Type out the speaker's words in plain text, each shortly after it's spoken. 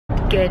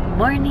Good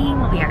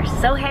morning. We are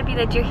so happy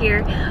that you're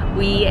here.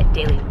 We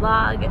daily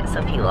vlog, so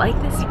if you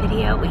like this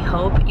video, we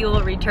hope you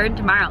will return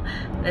tomorrow.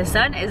 The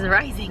sun is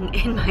rising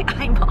in my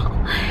eyeball.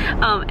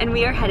 And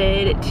we are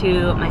headed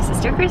to my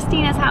sister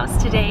Christina's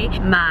house today.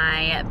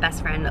 My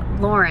best friend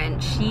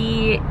Lauren,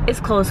 she is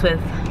close with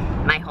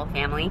my whole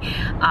family,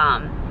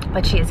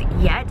 but she has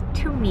yet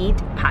to meet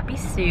Poppy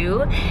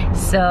Sue.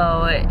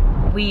 So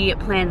we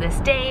planned this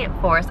day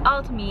for us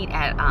all to meet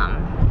at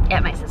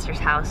my sister's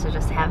house to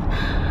just have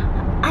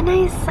a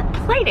nice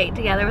play date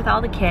together with all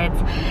the kids.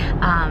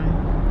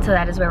 So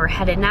that is where we're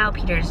headed now.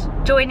 Peter's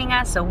joining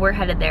us, so we're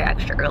headed there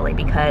extra early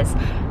because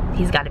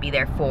he's got to be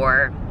there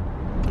for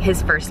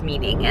his first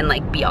meeting and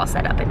like be all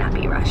set up and not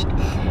be rushed.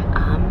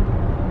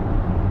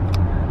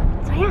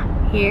 So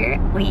yeah, here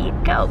we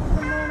go.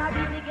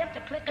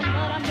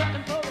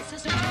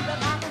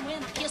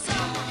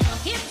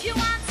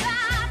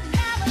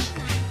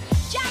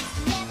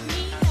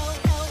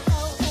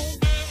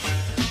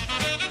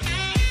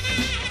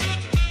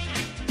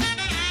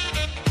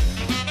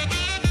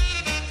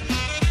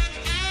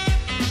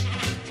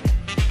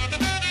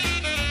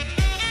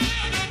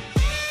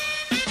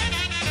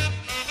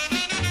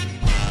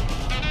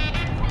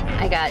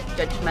 I got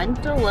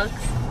judgmental looks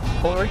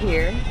over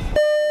here.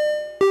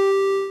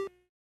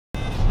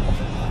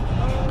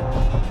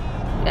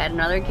 Got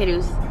another kid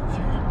who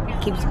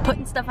keeps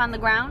putting stuff on the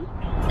ground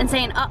and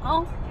saying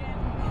uh-oh,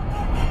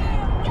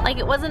 like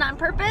it wasn't on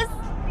purpose.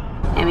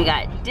 And we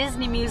got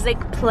Disney music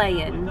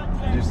playing.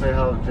 Did you say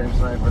how James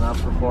and I have been up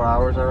for 4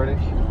 hours already?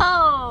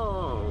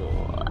 Oh,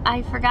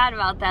 I forgot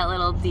about that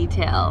little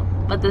detail.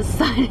 But the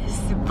sun is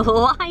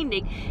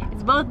blinding.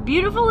 It's both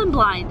beautiful and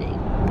blinding.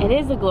 It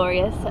is a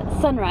glorious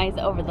sunrise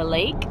over the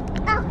lake.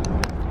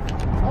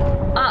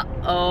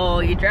 Uh-oh,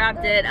 you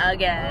dropped it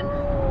again.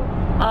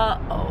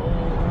 Uh-oh.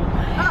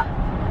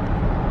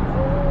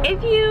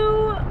 If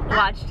you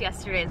watched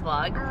yesterday's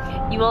vlog,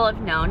 you will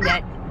have known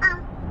that...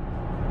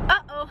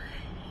 Uh-oh.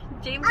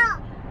 James,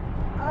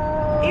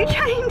 you're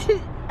trying to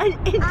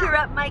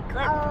interrupt my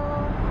clip.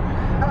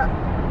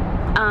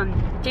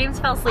 James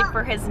fell asleep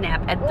for his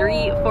nap at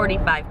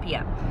 3:45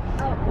 p.m.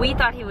 We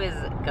thought he was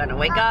gonna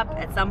wake up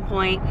at some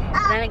point,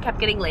 and then it kept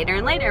getting later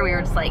and later. We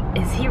were just like,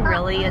 is he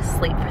really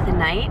asleep for the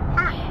night?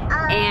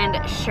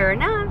 And sure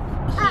enough,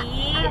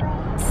 he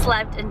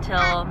slept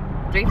until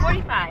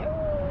 3:45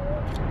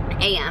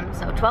 a.m.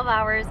 so 12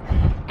 hours.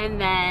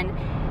 And then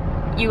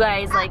you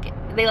guys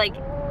they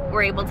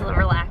were able to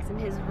relax in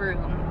his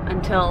room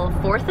until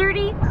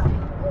 4:30.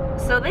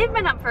 So they've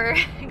been up for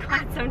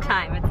quite some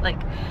time. It's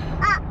like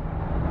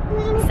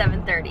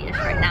 7:30ish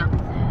right now.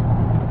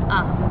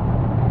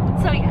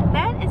 So yeah,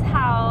 that is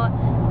how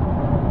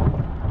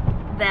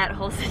that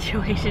whole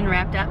situation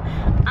wrapped up.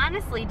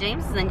 Honestly,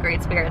 James is in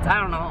great spirits. I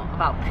don't know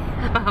about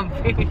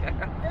Peter.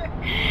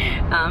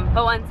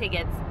 But once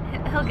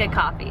he'll get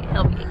coffee,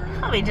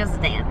 he'll be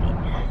just dandy.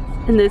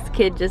 And this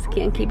kid just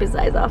can't keep his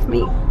eyes off me.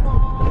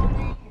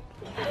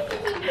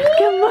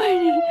 Good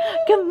morning,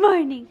 good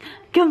morning,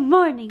 good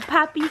morning,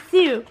 Poppy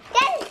Sue.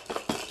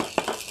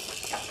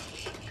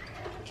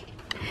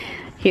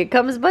 Here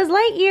comes Buzz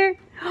Lightyear.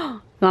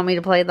 You want me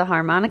to play the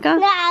harmonica?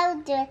 No, I'll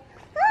do it.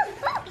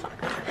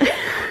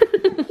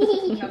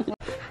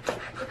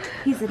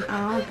 He's an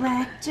all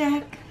black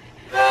Jack,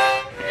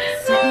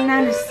 sitting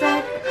on a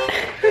sack.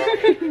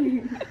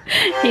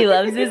 He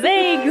loves his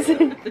eggs.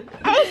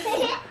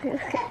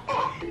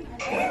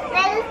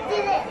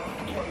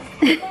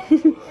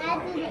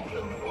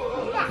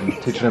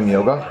 Teaching him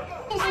yoga?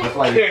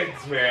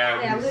 Kids,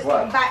 man. Yeah,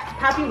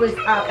 Poppy was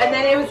up, and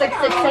then it was like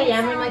 6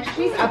 a.m. I'm like,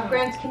 she's up,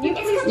 Grant. Can you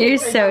please? You're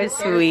so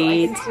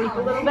sweet. So sleep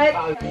a little bit.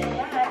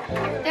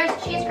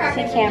 There's cheese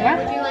crackers. The camera?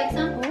 Would you like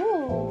some?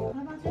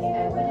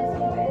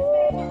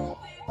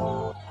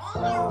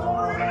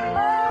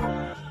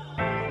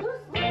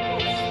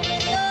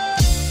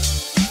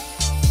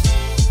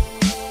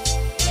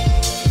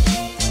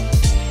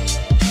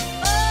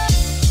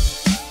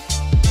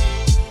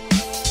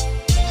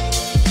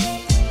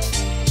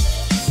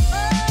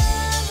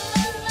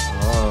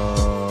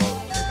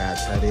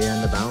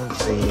 And the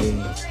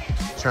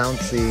bouncy,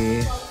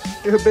 trouncy.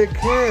 You're a big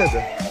kid.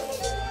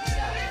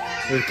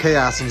 There's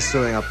chaos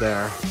ensuing up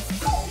there.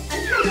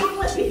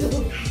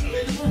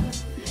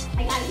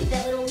 I gotta get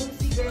that little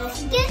Lucy girl.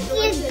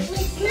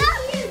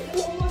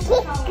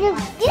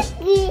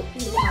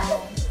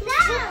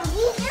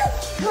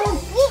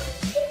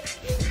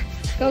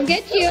 Go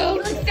get you.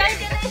 Looks so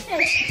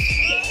delicious.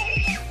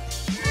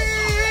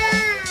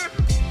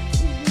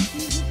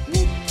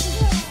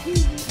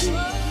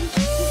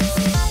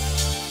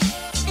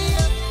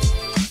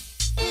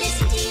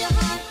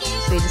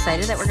 We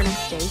decided that we're gonna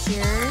stay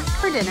here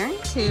for dinner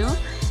too.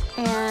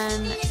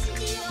 And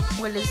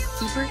what is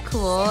super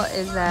cool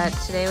is that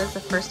today was the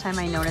first time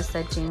I noticed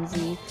that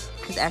Jamesy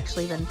has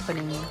actually been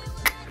putting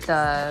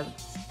the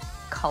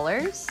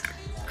colors,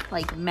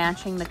 like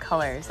matching the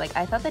colors. Like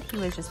I thought that he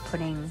was just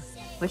putting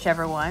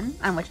whichever one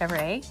on whichever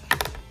egg,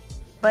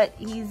 but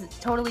he's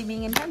totally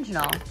being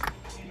intentional,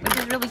 which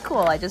is really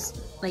cool. He just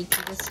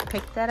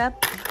picked that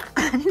up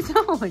on his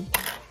own.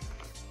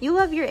 You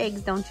love your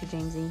eggs, don't you,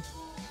 Jamesy?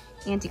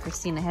 Auntie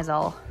Christina has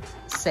all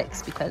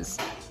 6 because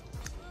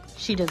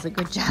she does a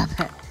good job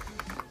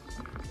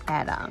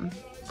at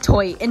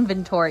toy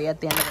inventory at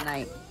the end of the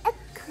night.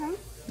 Okay.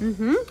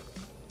 Mm-hmm.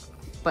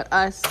 But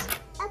us,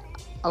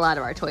 a lot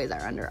of our toys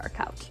are under our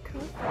couch.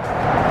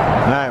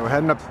 Alright, we're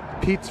heading up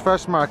Pete's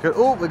Fresh Market.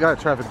 Oh, we got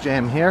a traffic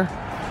jam here.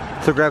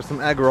 To grab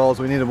some egg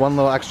rolls. We needed one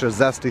little extra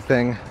zesty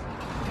thing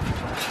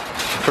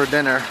for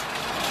dinner.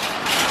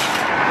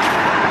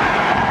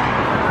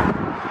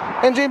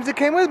 And Jamesy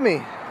came with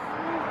me.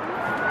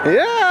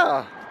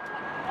 Yeah.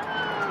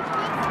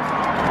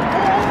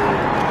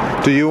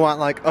 Do you want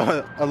like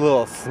a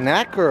little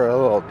snack or a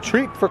little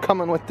treat for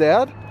coming with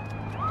Dad?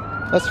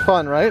 That's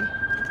fun, right?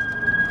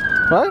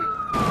 What?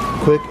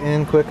 Quick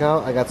in, quick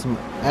out. I got some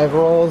egg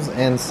rolls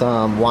and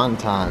some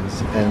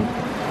wontons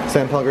and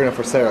San Pellegrino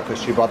for Sarah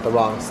because she bought the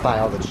wrong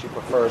style that she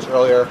prefers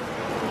earlier.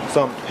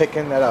 So I'm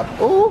picking that up.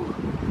 Ooh!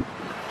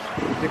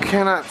 You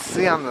cannot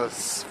see on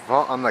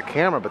the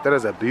camera, but that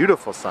is a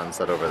beautiful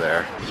sunset over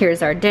there.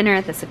 Here's our dinner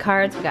at the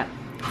Sicards. We got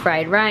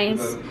fried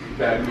rice, we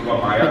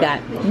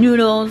got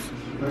noodles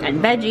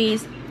and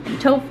veggies and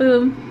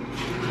tofu.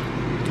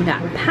 We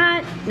got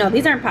pot. No,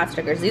 these aren't pot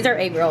stickers. These are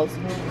egg rolls.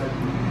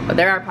 But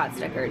there are pot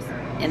stickers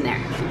in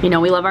there. You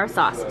know, we love our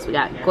sauces. We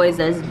got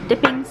Goiza's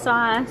dipping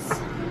sauce,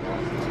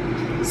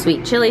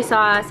 sweet chili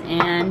sauce,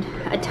 and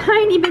a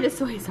tiny bit of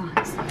soy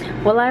sauce.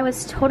 Well, I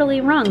was totally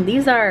wrong.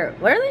 These are,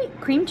 what are they?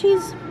 Cream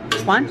cheese?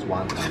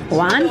 Wontons.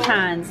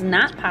 Wontons,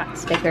 not pot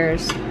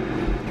stickers.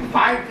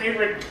 5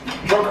 favorite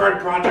Brookhart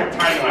project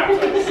time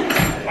lapses.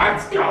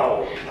 Let's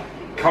go.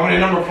 Coming in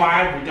number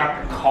 5, we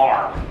got the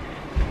car.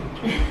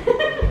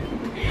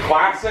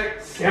 Classic,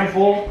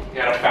 simple,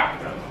 yet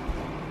effective.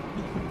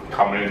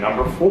 Coming in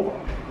number 4,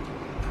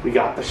 we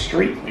got the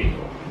street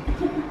vehicle.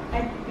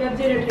 I got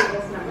dinner too,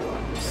 that's number 1.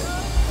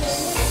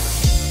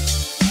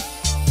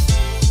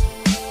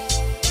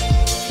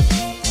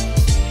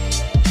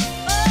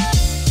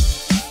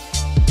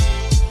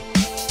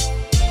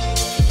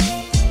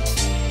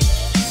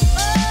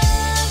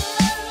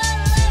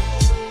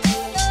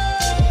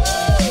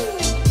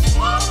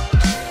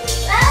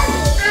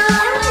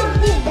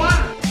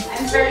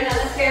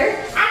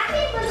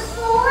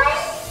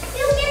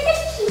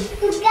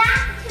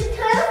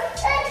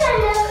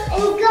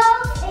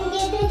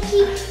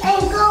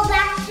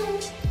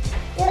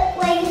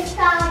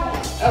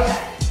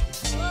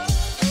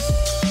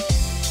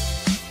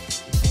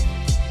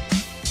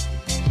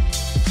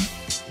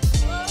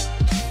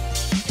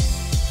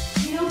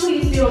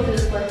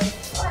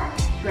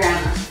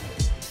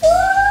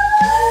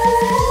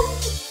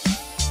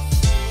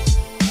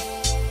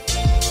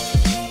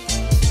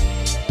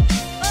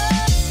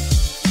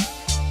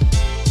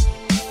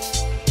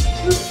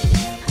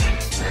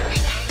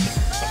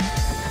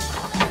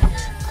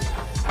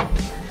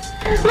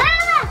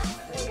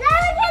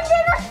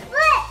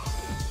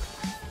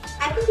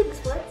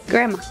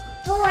 Grandma.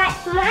 Grandma.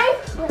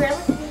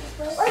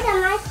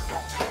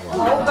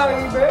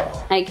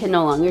 I can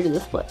no longer do the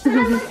split.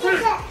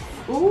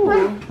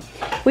 Ooh.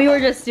 We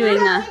were just doing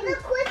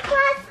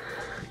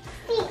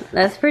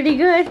that's pretty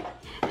good.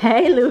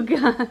 Hey,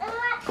 Luca.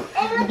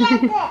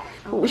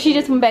 She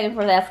just went back and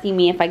forth asking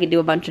me if I could do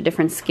a bunch of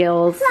different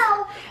skills.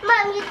 So,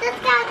 Mom, you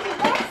just got to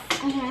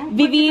this?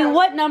 Vivi,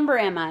 what number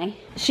am I?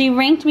 She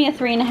ranked me a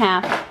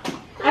 3.5.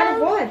 Out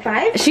of what,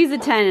 5? She's a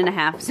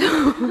 10.5,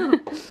 so.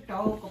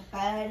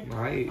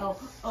 Right.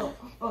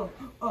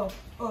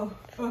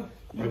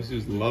 I was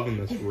just loving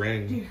this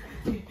ring.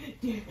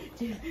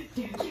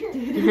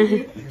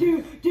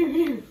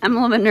 I'm a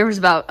little bit nervous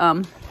about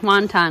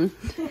wonton.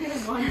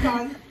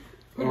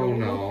 Oh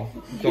no,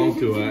 don't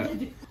do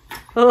it.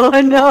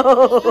 Oh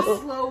no.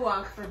 Slow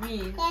walk for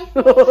me.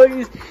 Oh,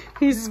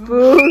 he's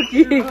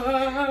spooky.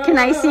 Can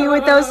I see you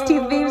with those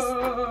teeth, Beeves?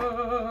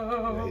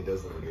 Yeah, he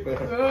does look good.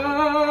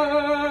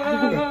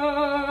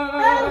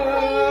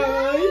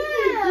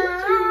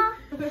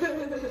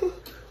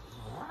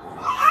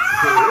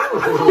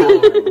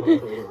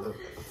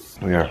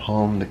 We are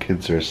home, the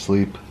kids are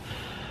asleep,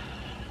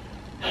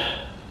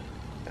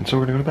 and so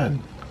we're gonna go to bed.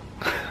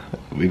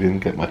 We didn't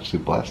get much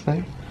sleep last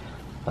night,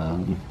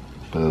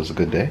 but it was a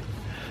good day.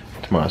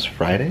 Tomorrow's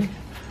Friday.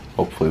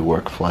 Hopefully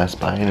work flies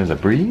by and is a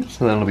breeze,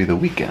 and then it'll be the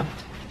weekend.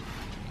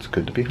 It's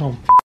good to be home.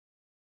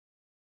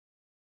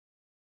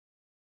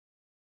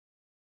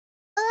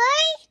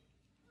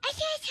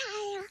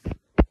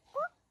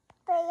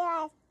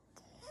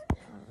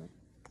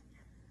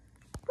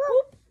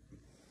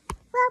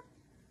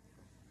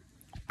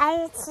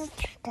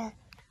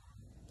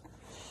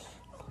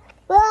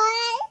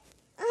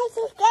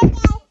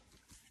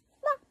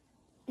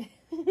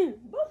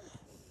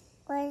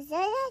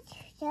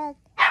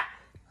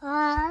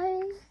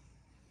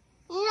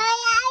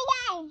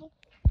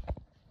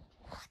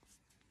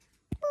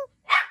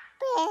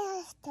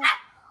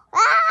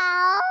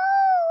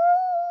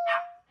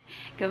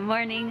 Good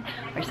morning.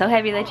 We're so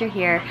happy that you're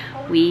here.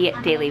 We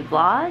daily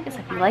vlog, so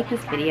if you like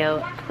this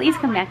video, please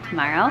come back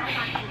tomorrow.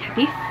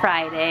 Happy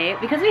Friday.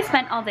 Because we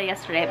spent all day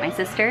yesterday at my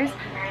sister's,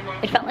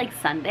 it felt like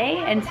Sunday,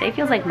 and today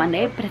feels like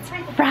Monday, but it's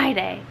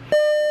Friday.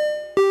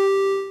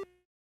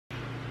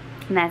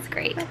 And that's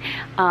great.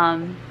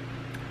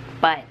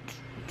 But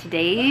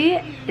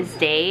today is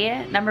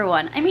day number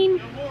 1. I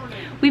mean,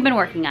 we've been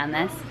working on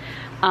this,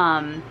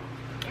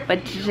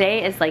 but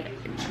today is like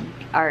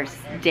our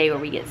day where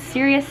we get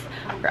serious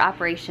for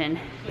Operation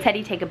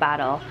Teddy Take a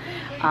Bottle,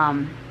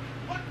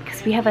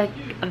 because we have a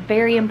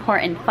very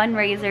important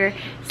fundraiser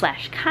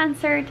 /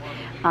 concert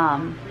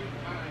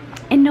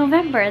in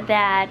November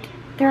that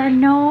there are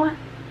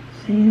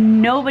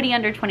nobody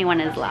under 21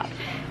 is allowed.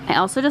 I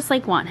also just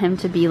like want him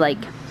to be like,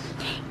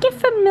 get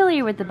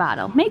familiar with the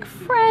bottle, make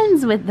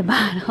friends with the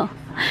bottle.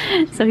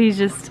 So he's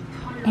just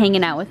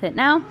hanging out with it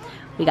now.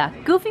 We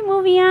got Goofy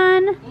movie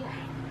on,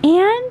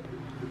 and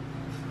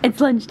it's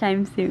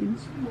lunchtime soon.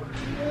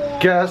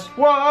 Guess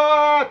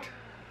what?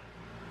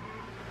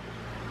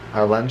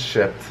 Our lunch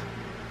shipped,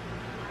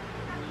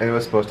 and it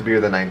was supposed to be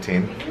here the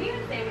 19th. We didn't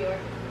even say we were.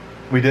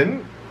 We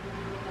didn't?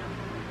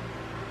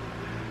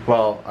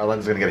 Well, our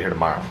lens is gonna get here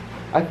tomorrow.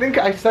 I think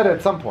I said it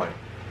at some point.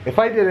 If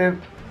I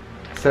didn't,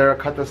 Sarah,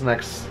 cut this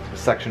next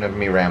section of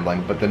me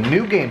rambling, but the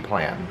new game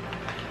plan,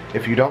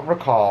 if you don't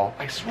recall,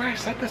 I swear I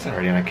said this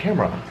already on a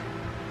camera.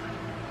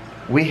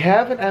 We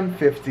have an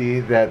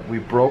M50 that we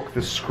broke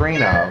the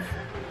screen of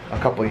a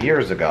couple of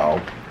years ago,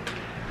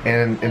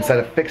 and instead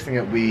of fixing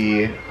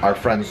it, our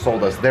friends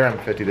sold us their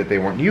M50 that they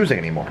weren't using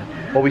anymore.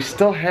 Well, we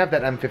still have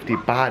that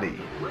M50 body,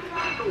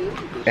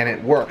 and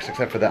it works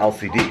except for the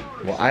LCD.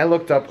 Well, I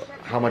looked up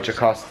how much it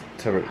costs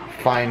to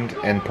find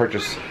and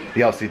purchase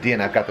the LCD,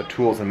 and I've got the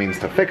tools and means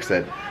to fix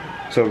it.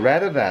 So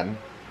rather than,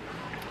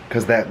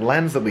 because that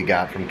lens that we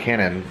got from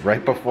Canon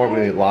right before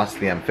we lost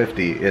the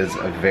M50 is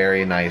a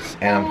very nice,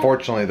 and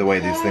unfortunately the way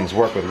these things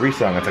work with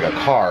reselling, it's like a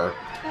car,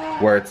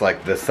 where it's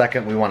like the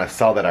second we want to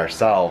sell that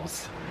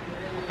ourselves,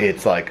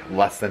 it's like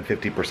less than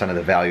 50% of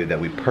the value that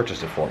we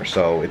purchased it for.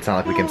 So it's not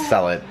like we can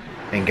sell it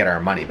and get our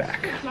money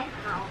back.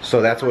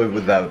 So that's what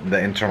the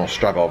internal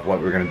struggle of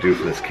what we're gonna do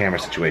for this camera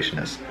situation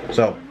is.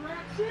 So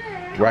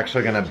we're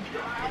actually gonna,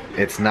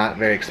 it's not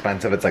very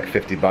expensive, it's like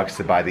 50 bucks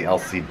to buy the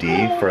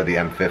LCD for the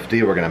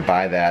M50. We're gonna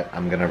buy that,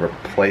 I'm gonna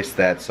replace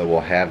that, so we'll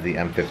have the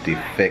M50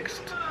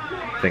 fixed,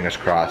 fingers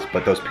crossed,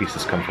 but those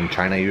pieces come from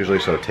China usually,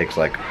 so it takes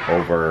like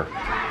over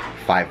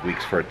 5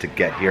 weeks for it to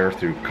get here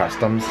through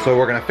customs. So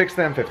we're gonna fix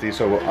the M50,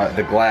 so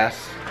the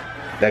glass,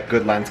 that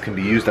good lens can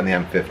be used on the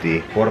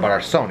M50. What about our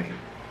Sony?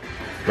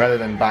 Rather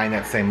than buying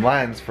that same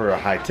lens for a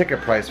high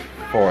ticket price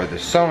for the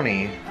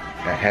Sony,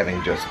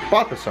 having just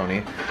bought the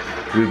Sony,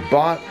 we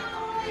bought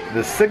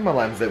the Sigma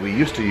lens that we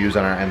used to use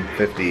on our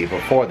M50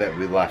 before that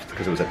we left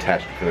because it was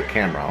attached to the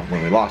camera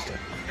when we lost it.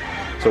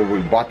 So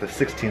we bought the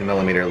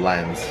 16mm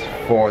lens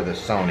for the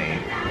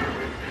Sony,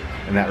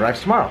 and that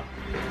arrives tomorrow.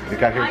 We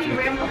got here. You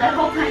rambled that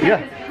whole time.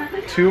 Yeah,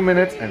 2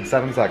 minutes and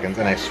 7 seconds,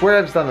 and I swear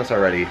I've done this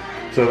already.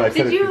 So I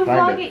said Did you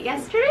vlog it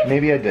yesterday?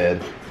 Maybe I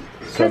did.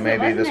 So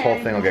maybe this whole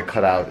thing will get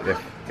cut out if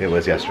it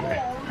was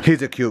yesterday.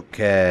 He's a cute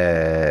kid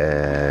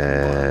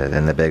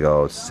in the big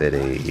old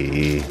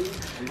city.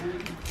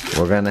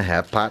 We're gonna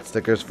have pot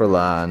stickers for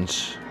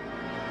lunch,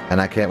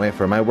 and I can't wait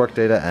for my work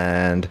day to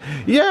end.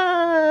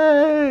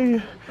 Yay!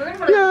 We're gonna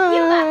go to the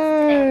Peel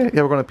Box today.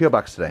 Yeah, we're going to Peel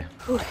Box today.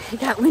 Ooh, it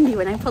got windy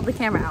when I pulled the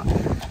camera out.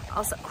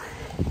 Also,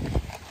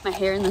 my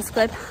hair in this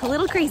clip, a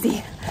little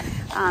crazy.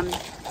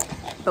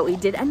 But we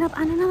did end up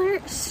on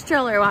another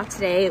stroller walk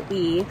today.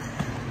 We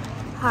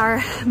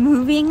are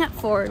moving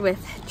forward with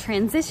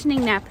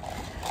transitioning nap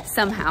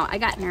somehow. I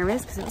got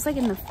nervous because it was like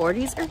in the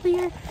 40s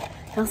earlier.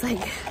 And I was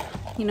like,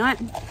 you know what?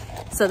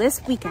 So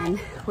this weekend,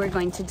 we're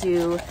going to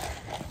do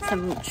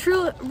some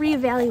true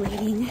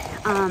reevaluating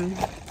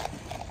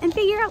and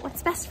figure out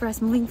what's best for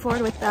us moving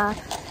forward with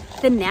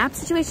the nap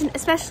situation,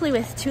 especially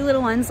with 2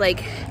 little ones.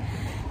 Like,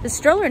 the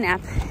stroller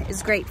nap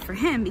is great for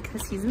him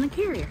because he's in the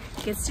carrier.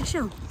 He gets to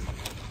chill.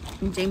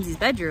 In Jamesy's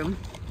bedroom,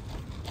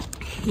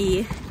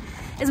 he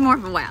is more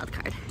of a wild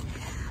card.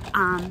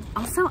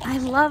 Also, I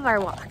love our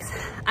walks.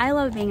 I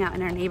love being out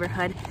in our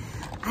neighborhood.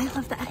 I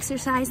love the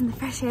exercise and the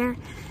fresh air.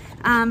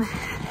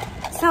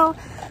 So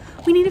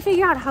we need to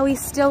figure out how we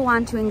still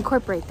want to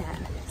incorporate that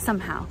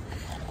somehow.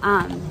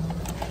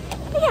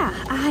 But yeah,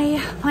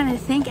 I want to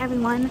thank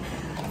everyone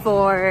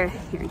for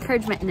your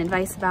encouragement and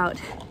advice about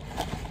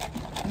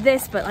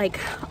this, but like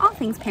all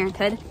things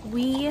parenthood,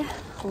 we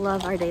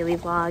love our daily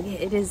vlog.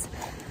 It is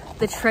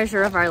the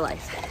treasure of our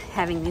life,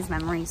 having these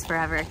memories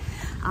forever.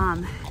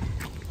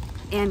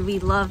 And we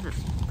love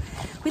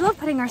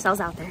putting ourselves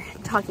out there,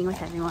 talking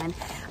with everyone.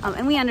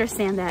 And we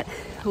understand that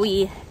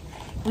we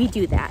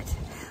do that.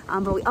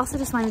 But we also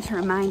just wanted to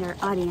remind our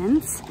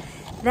audience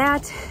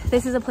that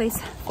this is a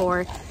place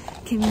for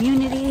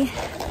community,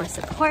 for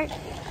support,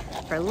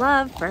 for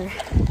love,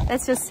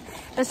 that's just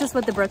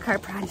what the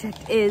Brookhart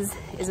Project is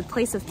a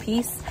place of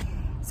peace.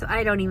 So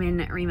I don't even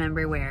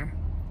remember where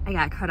I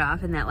got cut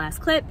off in that last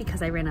clip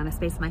because I ran out of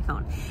space on my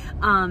phone.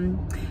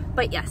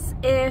 But yes,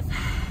 if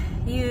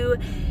you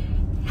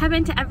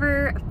happen to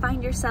ever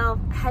find yourself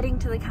heading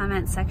to the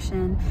comment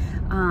section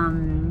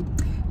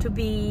to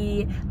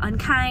be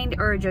unkind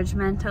or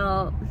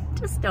judgmental,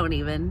 just don't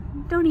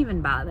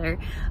even bother.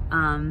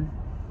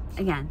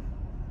 Again,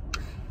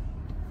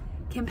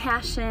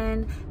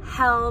 compassion,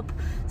 help,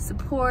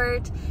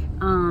 support,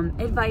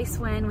 advice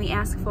when we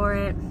ask for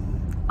it,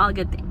 all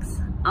good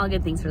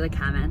things for the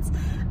comments.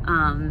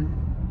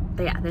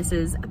 But yeah, this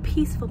is a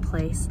peaceful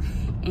place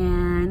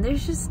and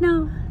there's just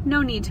no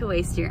need to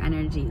waste your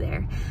energy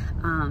there.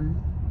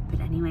 But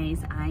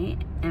anyways, I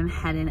am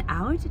heading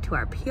out to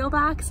our P.O.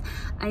 box.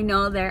 I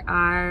know there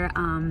are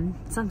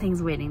some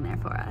things waiting there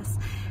for us.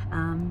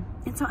 And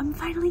so I'm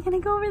finally gonna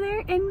go over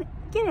there and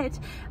get it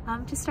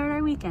to start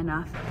our weekend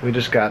off. We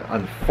just got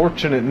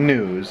unfortunate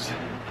news.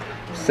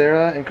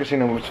 Sarah and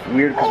Christina, which is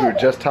weird because we were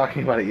just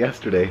talking about it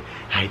yesterday.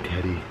 Hi,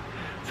 Teddy.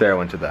 Sarah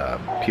went to the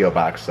P.O.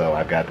 box, so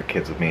I've got the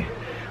kids with me.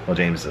 Well,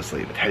 James is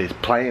asleep. Teddy's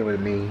playing with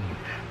me.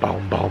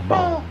 Boom, boom,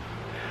 boom.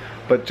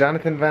 But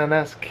Jonathan Van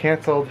Ness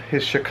canceled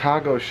his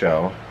Chicago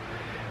show,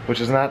 which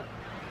is not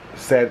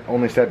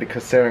only said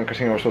because Sarah and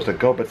Christina were supposed to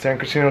go, but Sarah and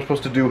Christina were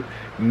supposed to do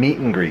meet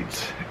and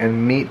greets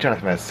and meet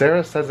Jonathan Van Ness.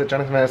 Sarah says that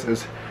Jonathan Van Ness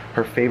is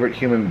her favorite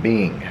human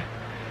being.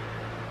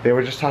 They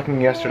were just talking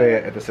yesterday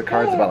at the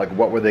Cicards about like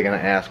what were they going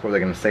to ask, what were they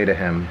going to say to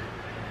him.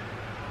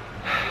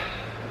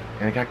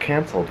 And it got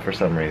canceled for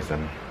some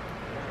reason.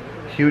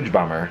 Huge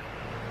bummer.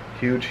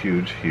 Huge,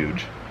 huge,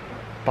 huge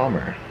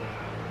bummer.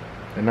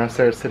 And now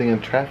Sarah's sitting in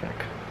traffic.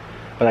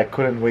 But I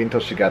couldn't wait until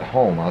she got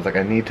home. I was like,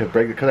 I need to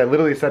break it, because I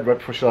literally said right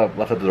before she left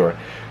out the door,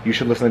 you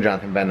should listen to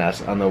Jonathan Van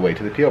Ness on the way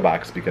to the P.O.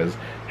 box because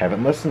I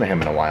haven't listened to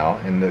him in a while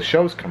and the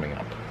show's coming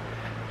up.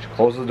 She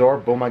closes the door,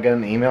 boom, I get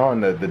an email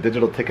and the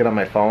digital ticket on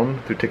my phone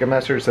through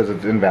Ticketmaster says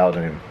it's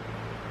invalid.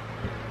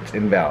 It's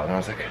invalid. And I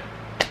was like,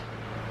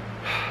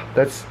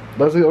 that's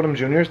Leslie Odom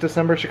Jr.'s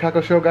December Chicago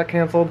show got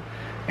canceled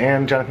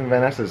and Jonathan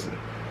Van Ness's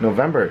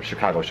November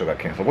Chicago show got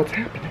canceled. What's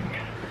happening?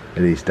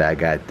 At least I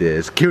got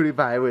this cutie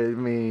pie with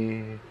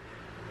me.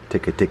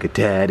 Ticka ticka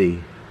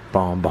tatty,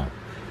 boom boom.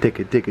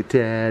 Ticka ticka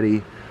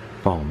tatty,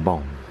 boom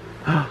boom.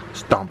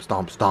 Stomp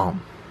stomp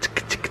stomp.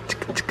 Ticka ticka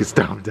ticka ticka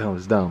stomp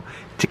stomp stomp.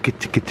 Ticka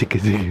ticka ticka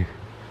ticka.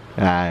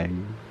 Hi.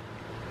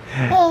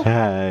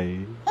 Hi.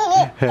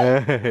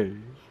 Hi.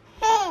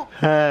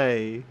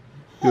 Hi.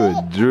 You're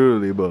a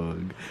drooly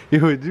bug.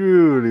 You're a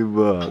drooly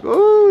bug.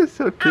 Oh, it's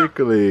so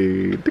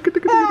tickly. Ticka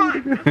ticka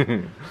ticka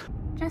ticka.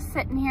 Just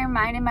sitting here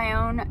minding my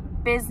own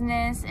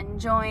business,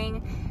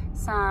 enjoying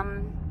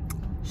some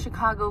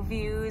Chicago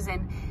views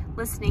and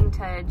listening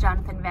to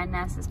Jonathan Van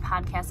Ness's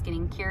podcast,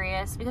 Getting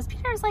Curious, because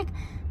Peter's like,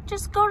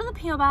 just go to the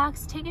P.O.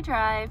 box, take a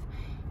drive,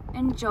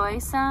 enjoy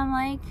some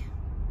like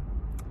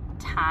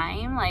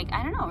time, like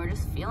I don't know, we're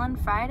just feeling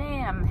Friday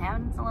and I'm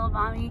having a little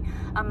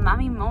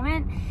mommy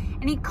moment,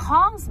 and he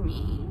calls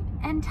me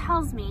and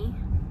tells me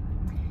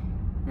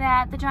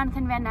that the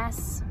Jonathan Van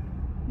Ness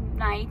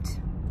night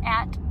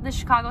at the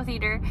Chicago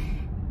Theater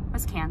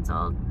was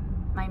canceled.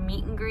 My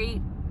meet and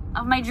greet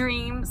of my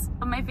dreams,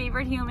 of my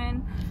favorite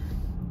human,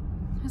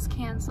 was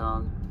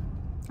canceled.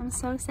 I'm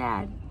so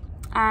sad.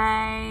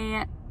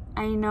 I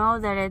know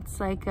that it's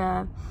like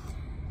a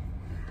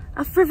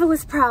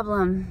frivolous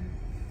problem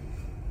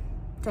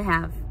to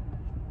have.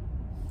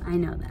 I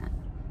know that.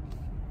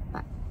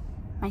 But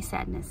my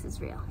sadness is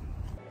real.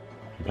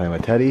 I'm playing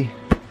with Teddy.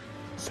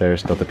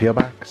 Sarah's still at the P.O.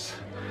 box.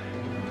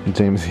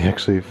 James, he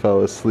actually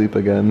fell asleep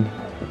again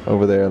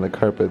over there on the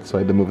carpet, so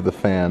I had to move the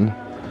fan.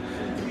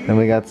 And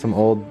we got some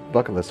old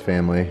bucket list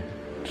family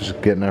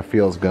just getting our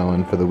feels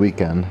going for the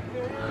weekend.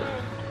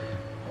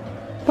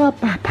 Ba,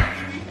 ba, ba.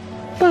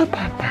 Ba,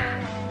 ba, ba.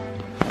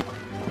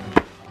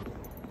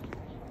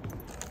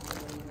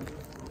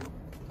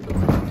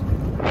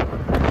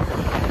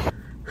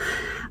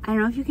 I don't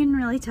know if you can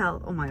really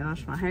tell. Oh my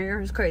gosh, my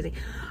hair is crazy.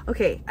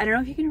 Okay, I don't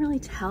know if you can really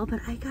tell, but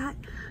I got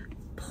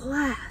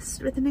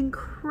blessed with an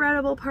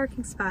incredible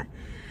parking spot.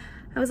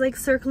 I was like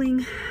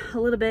circling a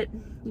little bit,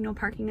 you know,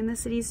 parking in the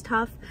city is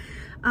tough.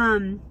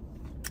 And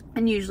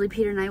usually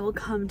Peter and I will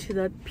come to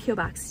the P.O.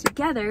 box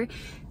together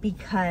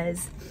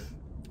because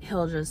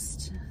he'll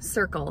just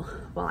circle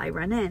while I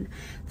run in.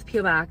 The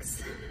P.O.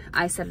 box,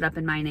 I set it up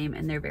in my name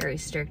and they're very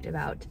strict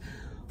about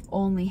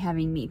only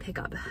having me pick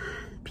up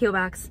P.O.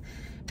 box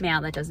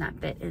mail that does not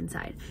fit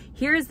inside.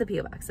 Here is the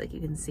P.O. box, like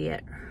you can see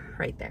it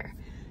right there.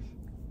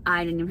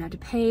 I didn't even have to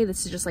pay.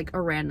 This is just like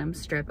a random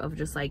strip of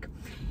just like,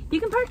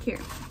 you can park here.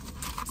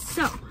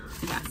 So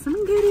we got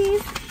some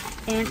goodies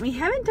and we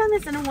haven't done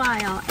this in a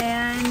while,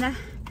 and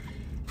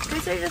you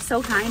guys are just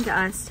so kind to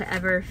us to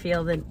ever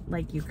feel that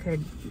like you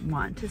could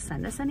want to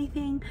send us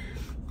anything.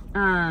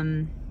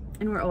 And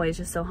we're always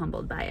just so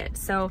humbled by it.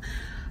 So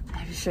I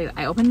have to show you,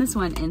 I opened this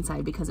one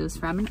inside because it was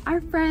from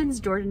our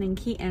friends, Jordan and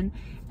Keaton,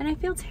 and I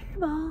feel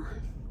terrible.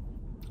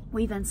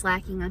 We've been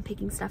slacking on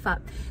picking stuff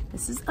up.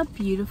 This is a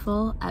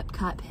beautiful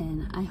Epcot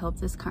pin. I hope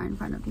this car in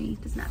front of me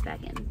does not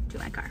back into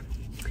my car.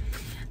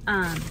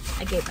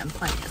 I gave them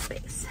plenty of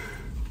space.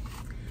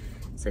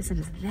 So I sent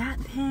us that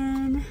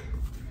pin.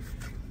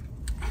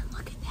 And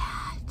look at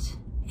that.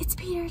 It's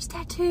Peter's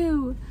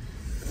tattoo.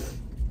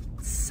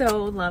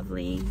 So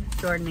lovely.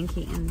 Jordan and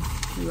Keaton,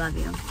 we love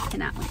you.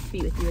 Cannot wait to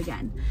be with you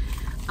again.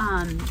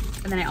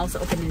 And then I also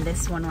opened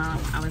this one while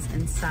I was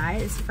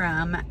inside. It's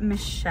from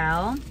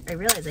Michelle. I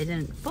realized I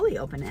didn't fully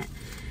open it.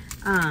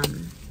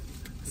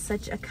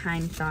 Such a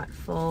kind,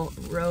 thoughtful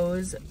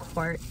rose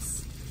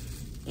quartz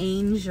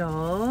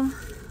angel.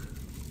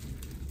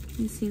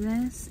 Can you see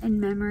this? In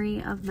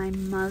memory of my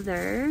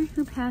mother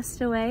who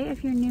passed away.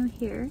 If you're new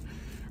here,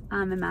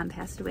 my mom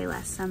passed away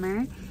last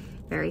summer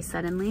very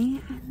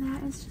suddenly, and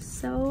that is just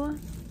so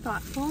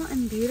thoughtful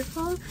and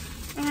beautiful.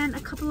 And a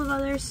couple of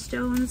other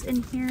stones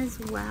in here as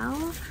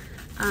well.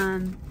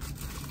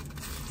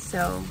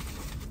 So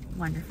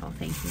wonderful.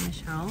 Thank you,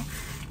 Michelle.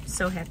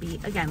 So happy.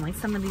 Again, like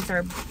some of these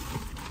are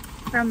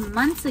from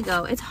months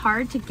ago. It's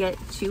hard to get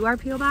to our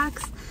P.O.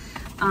 box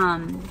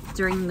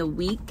during the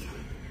week.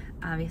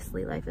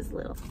 Obviously, life is a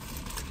little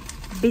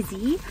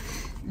busy.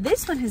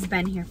 This one has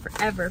been here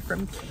forever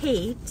from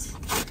Kate,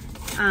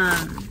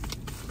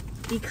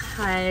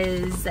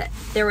 because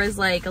there was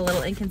like a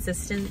little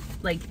inconsistent,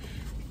 like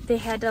they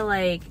had to,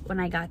 like, when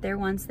I got there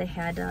once, they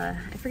had to,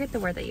 I forget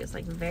the word they used,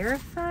 like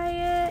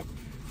verify it.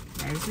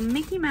 There's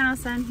Mickey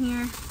Mouse on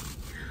here.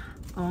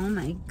 Oh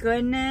my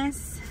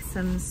goodness,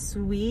 some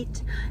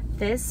sweet.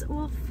 This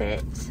will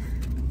fit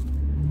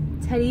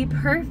Teddy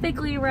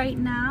perfectly right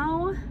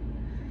now.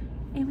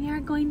 And we are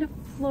going to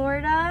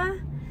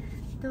Florida.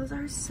 Those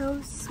are so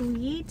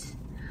sweet.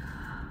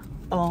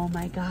 Oh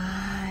my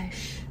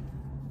gosh.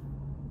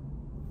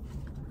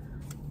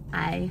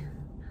 I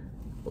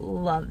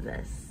love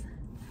this.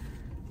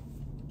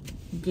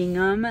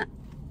 Gingham.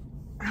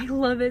 I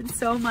love it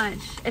so much.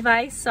 If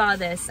I saw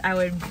this, I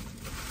would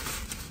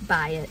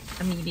buy it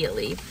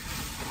immediately.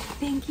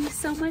 Thank you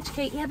so much,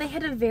 Kate. Yeah, they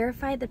had to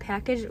verify the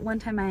package one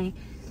time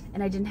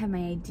and I didn't have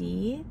my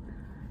ID.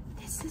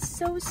 This is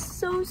so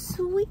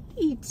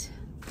sweet.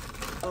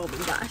 Oh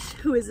my gosh,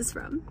 who is this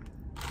from?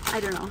 I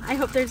don't know. I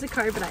hope there's a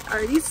card, but I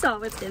already saw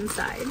what's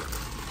inside.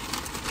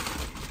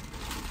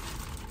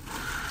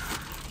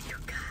 You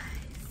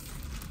guys.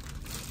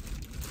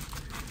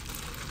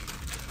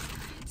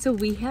 So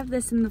we have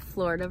this in the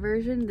Florida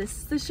version. This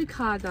is the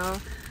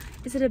Chicago.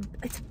 It's a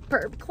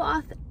burp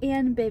cloth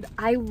and babe,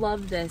 I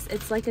love this.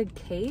 It's like a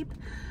cape.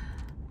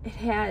 It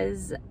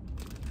has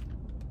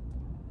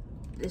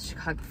the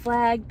Chicago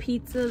flag,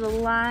 pizza, the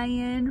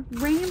lion,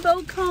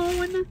 rainbow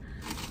cone.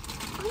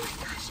 Oh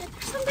my gosh, and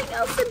there's something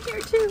else in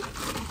here too.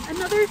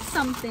 Another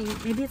something.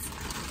 Maybe it's,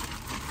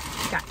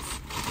 guys,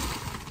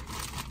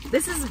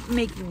 this is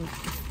making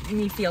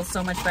me feel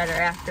so much better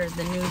after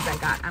the news I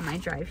got on my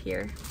drive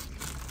here.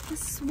 The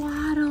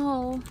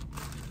swaddle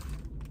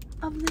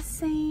of the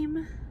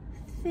same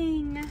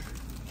thing.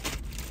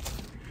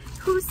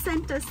 Who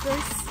sent us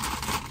this?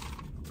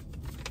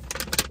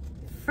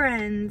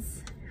 Friends.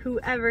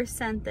 Whoever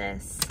sent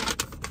this,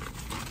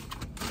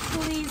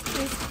 please,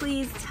 please,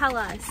 please tell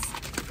us,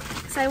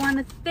 because I want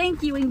to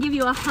thank you and give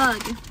you a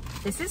hug.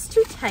 This is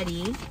to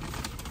Teddy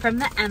from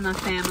the Emma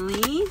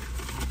family.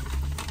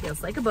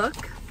 Feels like a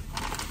book.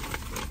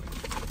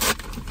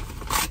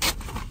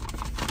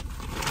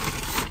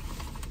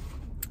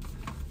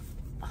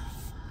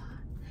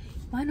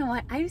 Oh, you know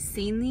what? I've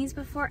seen these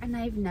before and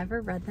I've never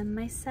read them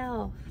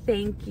myself.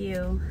 Thank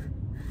you.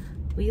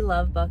 We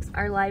love books.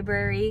 Our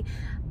library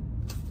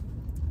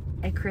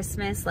at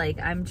Christmas, like,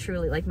 I'm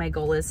truly, like, my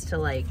goal is to,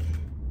 like,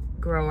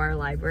 grow our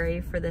library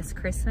for this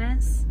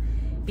Christmas,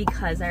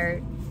 because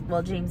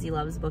well, Jamesy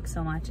loves books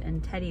so much,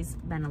 and Teddy's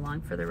been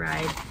along for the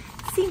ride.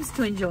 Seems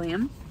to enjoy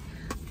them.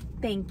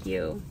 Thank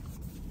you.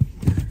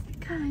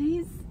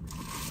 Guys,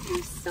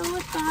 you're so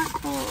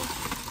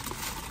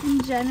thoughtful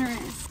and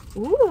generous.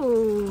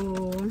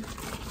 Ooh.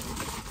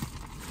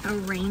 A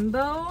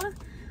rainbow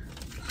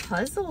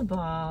puzzle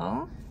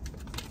ball.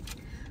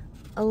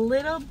 A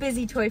little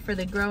busy toy for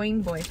the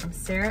growing boy from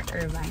Sarah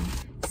Irvine.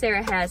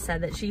 Sarah has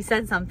said that she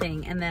said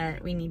something and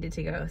that we needed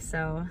to go.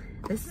 So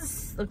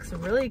this looks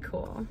really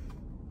cool.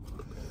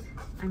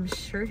 I'm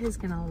sure he's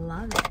gonna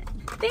love it.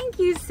 Thank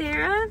you,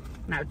 Sarah.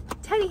 Now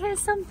Teddy has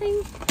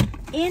something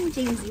and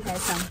Jamesy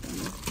has something.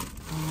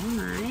 Oh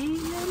my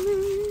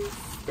goodness.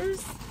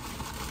 There's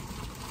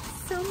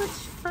so much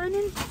fun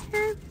in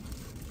here.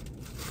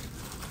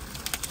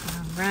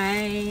 All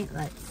right,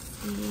 let's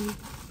see.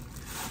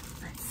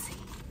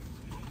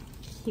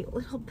 Cute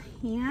little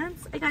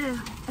pants. I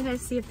gotta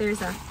see if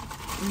there's a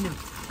note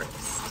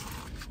first.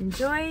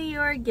 Enjoy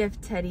your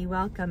gift, Teddy.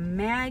 Welcome,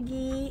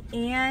 Maggie.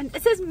 And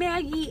it says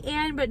Maggie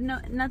and, but no,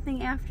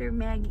 nothing after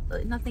Maggie,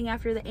 nothing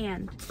after the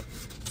and.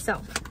 So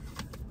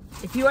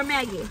if you are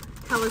Maggie,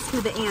 tell us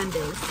who the and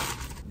is.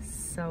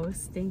 So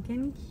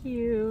stinking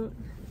cute.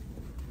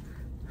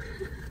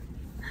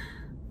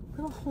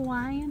 Little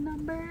Hawaiian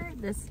number.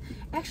 This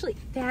actually,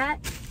 that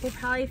will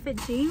probably fit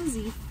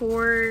Jamesy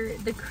for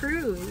the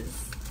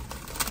cruise.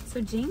 So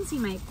Jamesy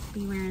might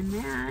be wearing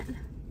that.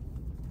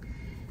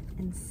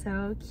 And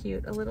so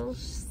cute. A little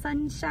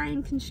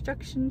sunshine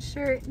construction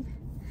shirt.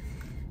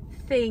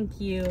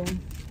 Thank you.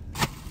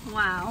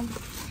 Wow.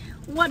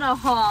 What a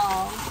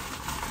haul.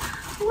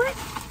 What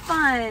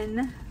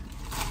fun.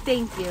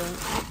 Thank you.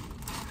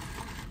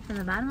 From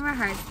the bottom of our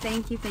hearts,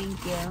 thank you,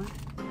 thank you.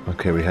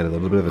 Okay, we had a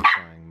little bit of a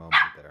trying moment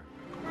there.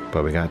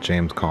 But we got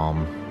James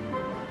calm.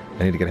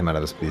 I need to get him out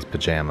of these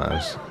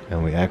pajamas.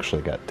 And we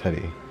actually got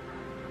Teddy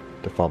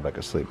to fall back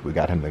asleep. We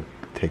got him to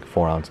take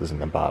 4 ounces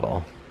in a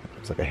bottle. It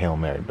was like a Hail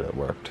Mary, but it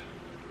worked.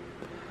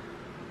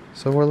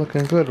 So we're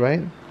looking good,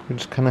 right? We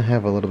just kind of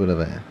have a little bit of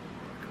an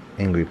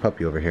angry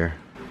puppy over here.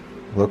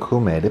 Look who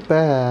made it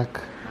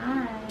back.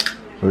 Hi.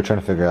 We were trying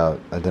to figure out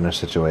a dinner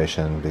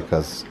situation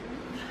because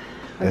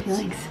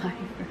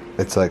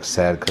it's like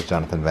sad because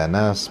Jonathan Van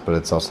Ness, but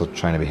it's also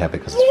trying to be happy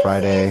because it's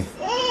Friday.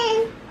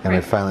 And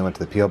we finally went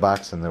to the P.O.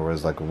 box and there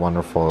was like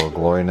wonderful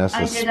gloriness,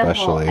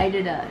 especially I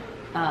did a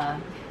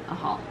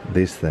haul.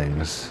 These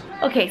things.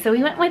 Okay, so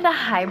we went with a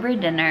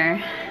hybrid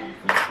dinner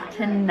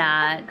to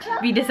not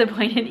be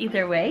disappointed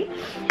either way.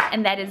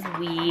 And that is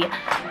we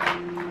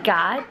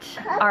got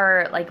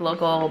our like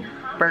local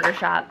burger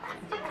shop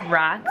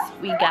rocks.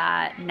 We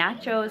got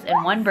nachos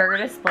and 1 burger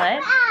to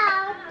split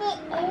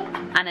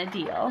on a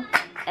deal.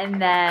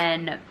 And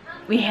then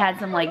we had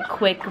some like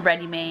quick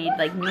ready-made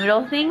like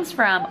noodle things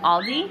from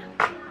Aldi.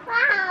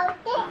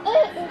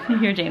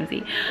 Here,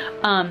 Jamesy.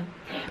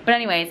 But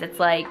anyways, it's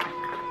like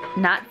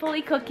not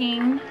fully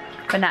cooking,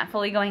 but not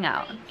fully going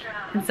out.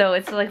 And so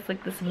it's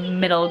like this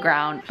middle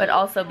ground, but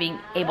also being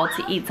able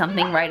to eat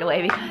something right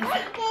away because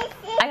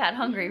I got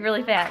hungry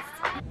really fast.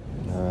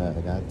 Alright,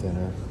 I got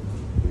dinner.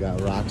 We got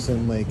Rocks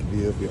in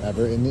Lakeview. If you're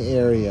ever in the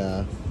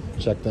area,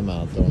 check them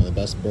out. They're one of the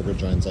best burger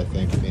joints, I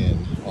think, in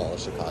all of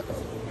Chicago.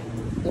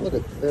 Hey, look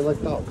at, they're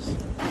like dogs.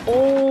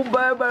 Oh, baby.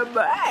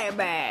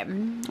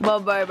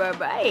 Called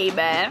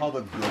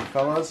the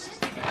Goodfellas.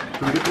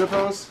 Did we get the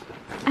Goodfellas?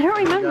 I don't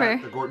remember.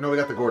 We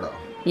got the Gordo.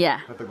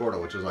 Yeah. Got the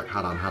Gordo, which is like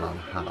hot on.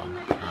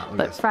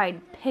 But fried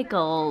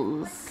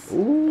pickles.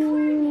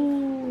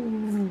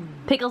 Ooh.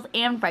 Pickles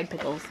and fried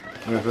pickles.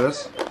 Look at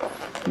this.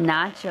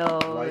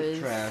 Nachos. White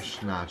trash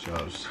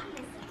nachos.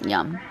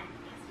 Yum.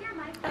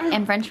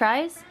 And French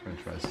fries. French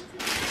fries.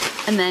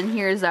 And then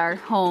here's our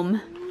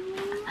home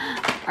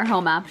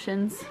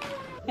options.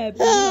 Happy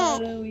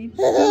Halloween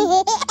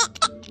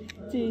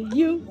to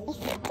you.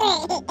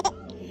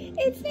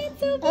 It's not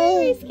so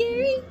very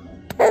scary.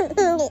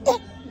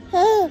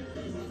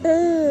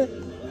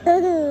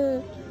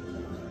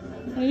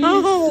 Are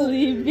you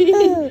sleepy?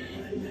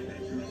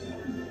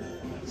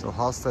 So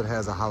Halstead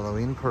has a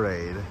Halloween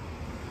parade.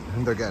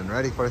 And they're getting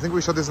ready for it. I think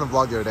we showed this in the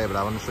vlog the other day, but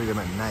I want to show you them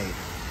at night.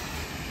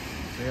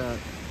 They got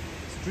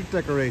street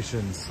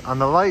decorations on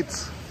the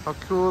lights. How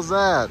cool is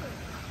that?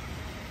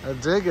 I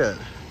dig it.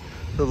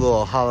 The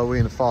little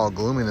Halloween fall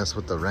gloominess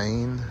with the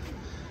rain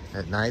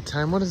at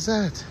nighttime. What is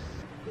that?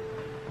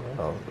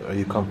 Oh, are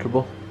you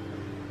comfortable?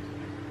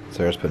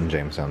 Sarah's putting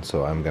James down,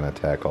 so I'm gonna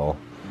tackle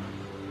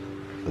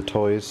the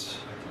toys.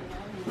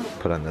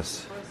 Put on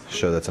this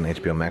show that's on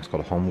HBO Max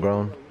called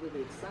Homegrown.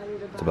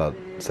 It's about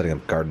setting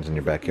up gardens in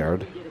your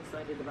backyard.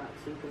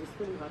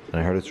 And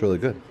I heard it's really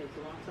good.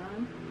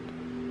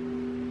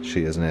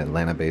 She is an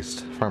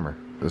Atlanta-based farmer.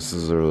 This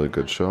is a really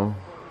good show.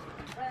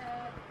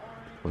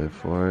 Wait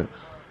for it.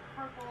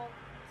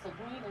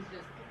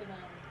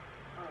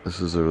 This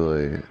is a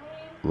really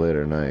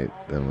later night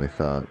than we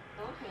thought.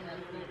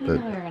 We thought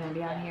we were gonna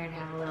be out here and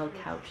have a little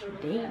couch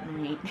date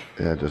night.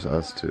 Yeah, just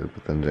us two.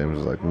 But then James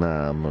was like,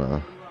 nah, I'm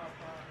gonna...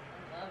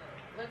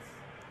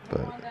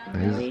 But I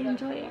really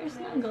enjoy our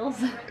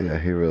snuggles. Yeah,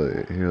 he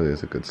really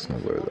is a good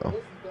snuggler though.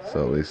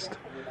 So at least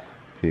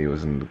he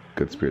was in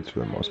good spirits for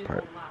the most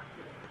part.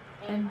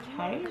 And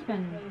Teddy's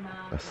been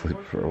asleep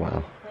for a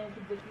while.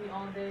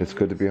 It's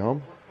good to be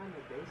home.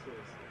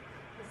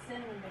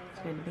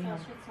 It's good to be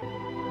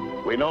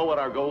home. We know what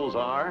our goals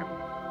are.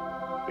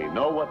 We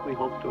know what we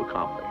hope to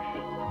accomplish.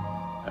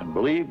 And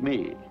believe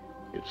me,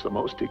 it's the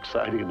most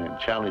exciting and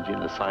challenging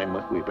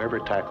assignment we've ever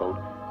tackled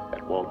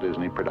at Walt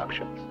Disney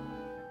Productions.